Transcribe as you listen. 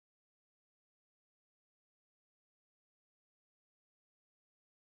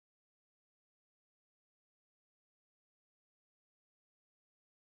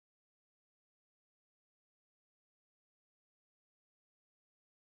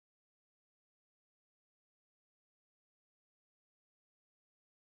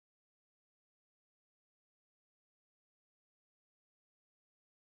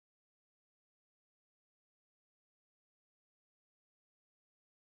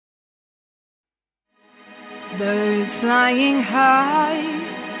birds flying high.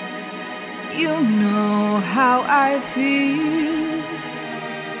 You know how I feel.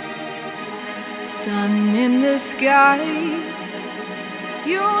 Sun in the sky.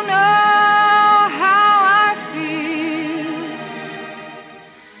 You know how I feel.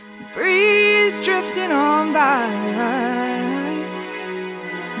 Breeze drifting on by.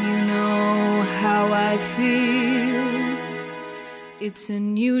 You know how I feel. It's a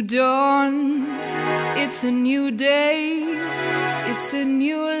new dawn. It's a new day. It's a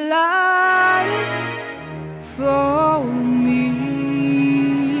new life for me.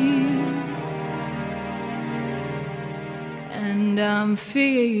 And I'm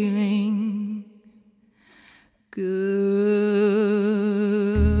feeling good.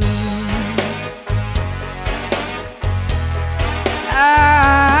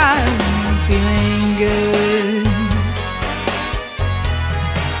 I'm feeling good.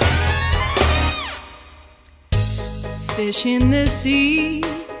 Fish in the sea,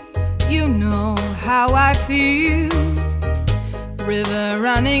 you know how I feel. River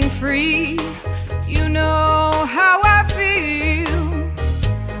running free, you know how I feel.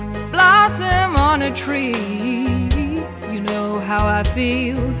 Blossom on a tree, you know how I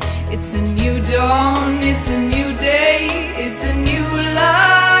feel. It's a new dawn, it's a new day, it's a new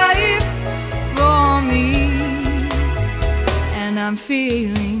life for me. And I'm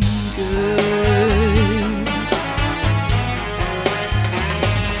feeling good.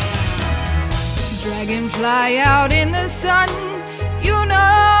 Dragonfly out in the sun, you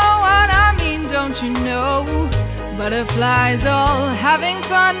know what I mean, don't you know? Butterflies all having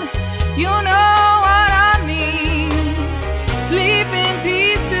fun, you know what I mean. Sleep in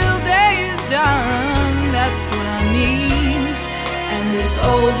peace till day is done, that's what I mean. And this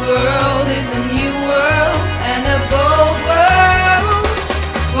old world is a new world, and a bold world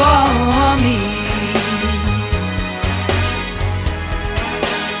for me.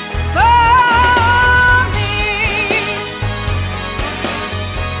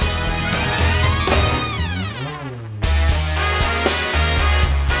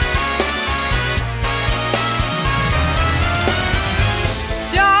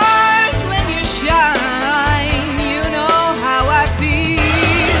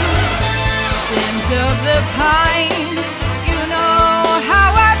 Of the pine, you know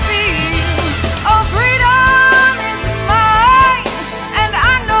how I feel. Oh, freedom is mine, and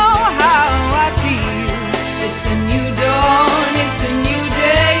I know how I feel. It's a new dawn, it's a new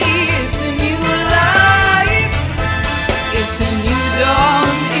day, it's a new life. It's a new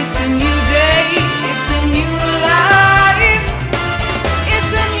dawn, it's a new day, it's a new life.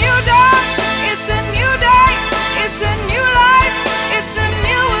 It's a new dawn, it's a new day, it's a new life. It's a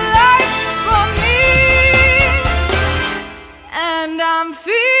new life for me. And I'm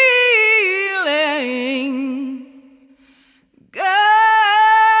feeling